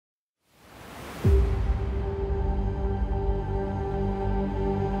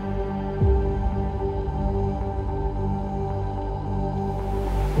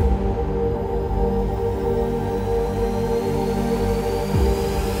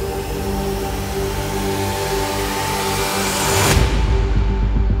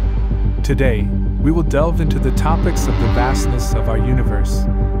Today, we will delve into the topics of the vastness of our universe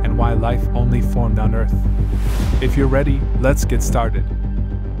and why life only formed on Earth. If you're ready, let's get started.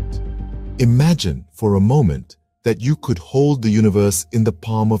 Imagine for a moment that you could hold the universe in the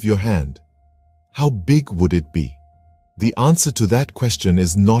palm of your hand. How big would it be? The answer to that question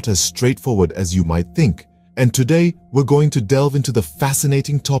is not as straightforward as you might think. And today, we're going to delve into the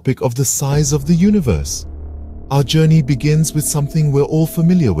fascinating topic of the size of the universe. Our journey begins with something we're all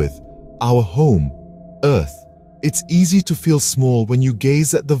familiar with, our home, Earth. It's easy to feel small when you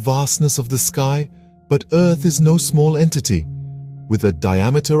gaze at the vastness of the sky, but Earth is no small entity. With a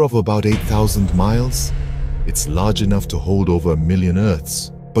diameter of about 8,000 miles, it's large enough to hold over 1 million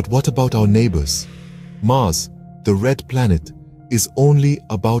Earths. But what about our neighbors? Mars, the red planet, is only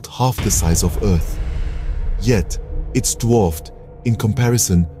about half the size of Earth. Yet, it's dwarfed in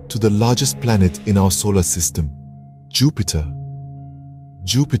comparison to the largest planet in our solar system, Jupiter.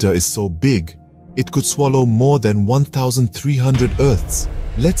 Jupiter is so big, it could swallow more than 1,300 Earths.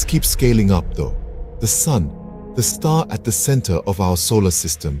 Let's keep scaling up though. The Sun, the star at the center of our solar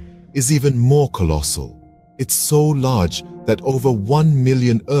system, is even more colossal. It's so large that over 1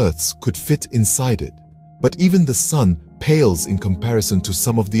 million Earths could fit inside it. But even the Sun pales in comparison to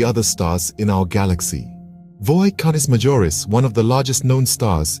some of the other stars in our galaxy. Voi Canis Majoris, one of the largest known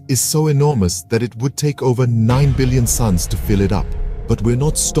stars, is so enormous that it would take over 9 billion suns to fill it up. But we're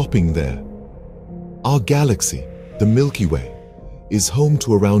not stopping there. Our galaxy, the Milky Way, is home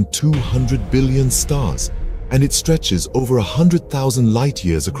to around 200 billion stars, and it stretches over 100,000 light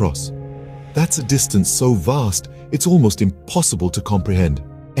years across. That's a distance so vast, it's almost impossible to comprehend.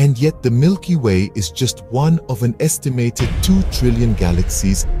 And yet the Milky Way is just one of an estimated 2 trillion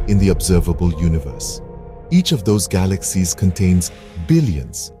galaxies in the observable universe. Each of those galaxies contains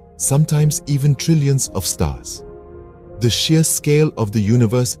billions, sometimes even trillions of stars. The sheer scale of the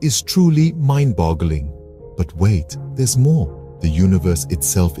universe is truly mind-boggling. But wait, there's more. The universe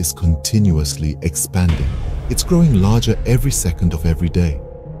itself is continuously expanding. It's growing larger every second of every day.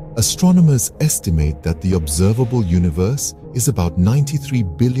 Astronomers estimate that the observable universe is about 93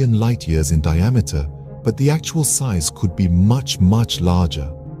 billion light-years in diameter, but the actual size could be much, much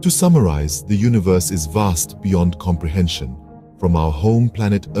larger. To summarize, the universe is vast beyond comprehension. From our home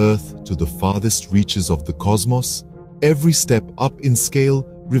planet Earth to the farthest reaches of the cosmos, every step up in scale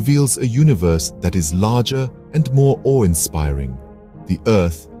reveals a universe that is larger and more awe-inspiring. The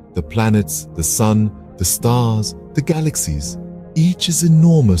Earth, the planets, the Sun, the stars, the galaxies, each is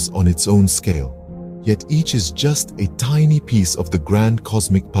enormous on its own scale, yet each is just a tiny piece of the grand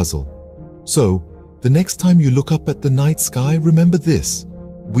cosmic puzzle. So, the next time you look up at the night sky, remember this.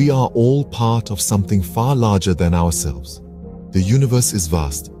 We are all part of something far larger than ourselves. The universe is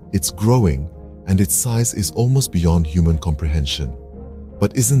vast, it's growing, and its size is almost beyond human comprehension.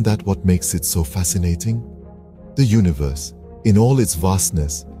 But isn't that what makes it so fascinating? The universe, in all its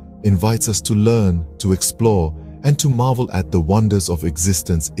vastness, invites us to learn, to explore, and to marvel at the wonders of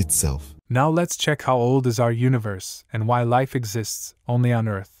existence itself. Now let's check how old is our universe and why life exists only on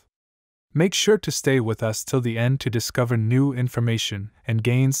Earth. Make sure to stay with us till the end to discover new information and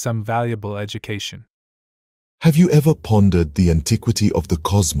gain some valuable education. Have you ever pondered the antiquity of the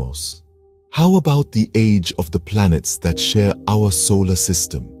cosmos? How about the age of the planets that share our solar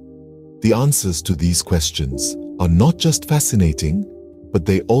system? The answers to these questions are not just fascinating, but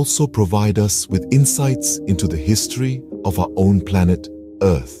they also provide us with insights into the history of our own planet,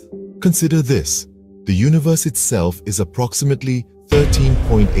 Earth. Consider this. The universe itself is approximately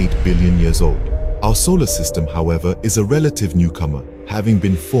 13.8 billion years old. Our solar system, however, is a relative newcomer, having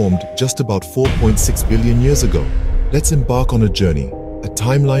been formed just about 4.6 billion years ago. Let's embark on a journey, a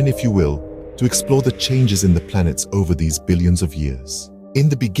timeline if you will, to explore the changes in the planets over these billions of years. In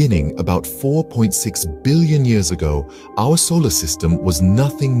the beginning, about 4.6 billion years ago, our solar system was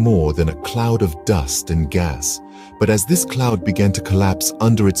nothing more than a cloud of dust and gas. But as this cloud began to collapse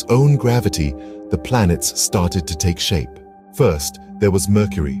under its own gravity, the planets started to take shape. First, there was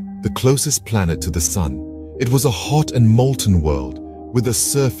Mercury, the closest planet to the Sun. It was a hot and molten world, with a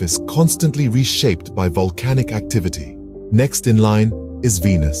surface constantly reshaped by volcanic activity. Next in line is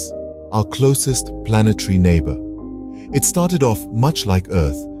Venus, our closest planetary neighbor. It started off much like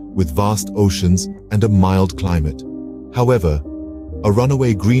Earth, with vast oceans and a mild climate. However, a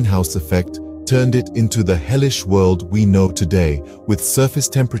runaway greenhouse effect turned it into the hellish world we know today, with surface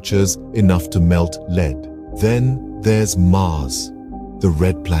temperatures enough to melt lead. Then there's Mars, the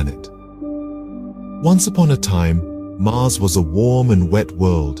red planet. Once upon a time, Mars was a warm and wet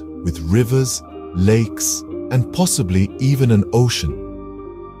world with rivers, lakes, and possibly even an ocean.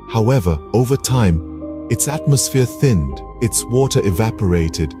 However, over time, its atmosphere thinned, its water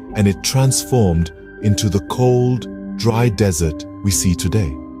evaporated, and it transformed into the cold, dry desert we see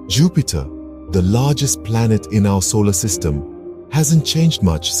today. Jupiter, the largest planet in our solar system, hasn't changed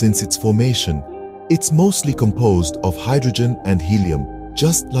much since its formation. It's mostly composed of hydrogen and helium,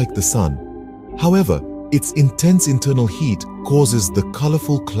 just like the Sun. However, its intense internal heat causes the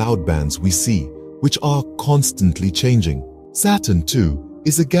colorful cloud bands we see, which are constantly changing. Saturn, too,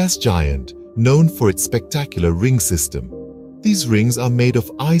 is a gas giant known for its spectacular ring system. These rings are made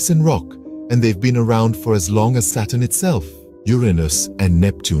of ice and rock, and they've been around for as long as Saturn itself. Uranus and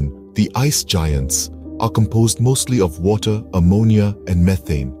Neptune, the ice giants, are composed mostly of water, ammonia, and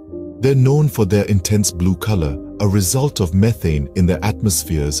methane. They're known for their intense blue color, a result of methane in their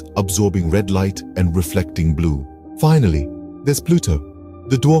atmospheres absorbing red light and reflecting blue. Finally, there's Pluto,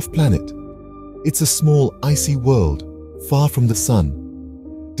 the dwarf planet. It's a small, icy world, far from the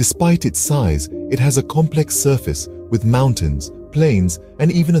Sun. Despite its size, it has a complex surface with mountains, plains,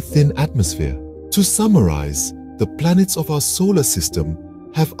 and even a thin atmosphere. To summarize, the planets of our solar system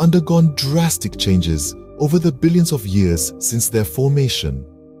have undergone drastic changes over the billions of years since their formation.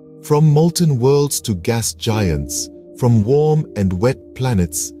 From molten worlds to gas giants, from warm and wet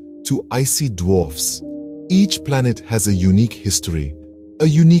planets to icy dwarfs, each planet has a unique history, a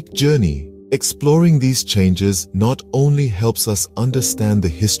unique journey. Exploring these changes not only helps us understand the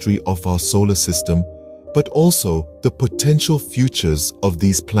history of our solar system, but also the potential futures of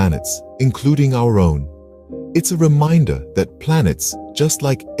these planets, including our own. It's a reminder that planets, just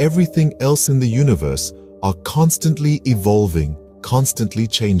like everything else in the universe, are constantly evolving, constantly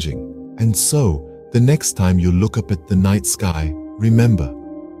changing. And so, the next time you look up at the night sky, remember,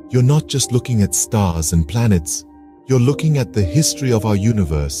 you're not just looking at stars and planets, you're looking at the history of our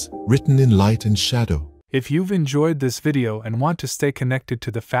universe, written in light and shadow. If you've enjoyed this video and want to stay connected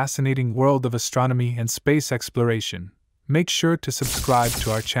to the fascinating world of astronomy and space exploration, make sure to subscribe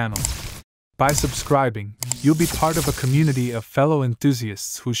to our channel. By subscribing, you'll be part of a community of fellow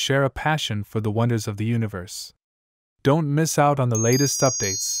enthusiasts who share a passion for the wonders of the universe. Don't miss out on the latest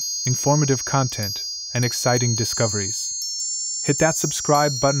updates, informative content, and exciting discoveries. Hit that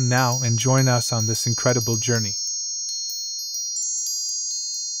subscribe button now and join us on this incredible journey.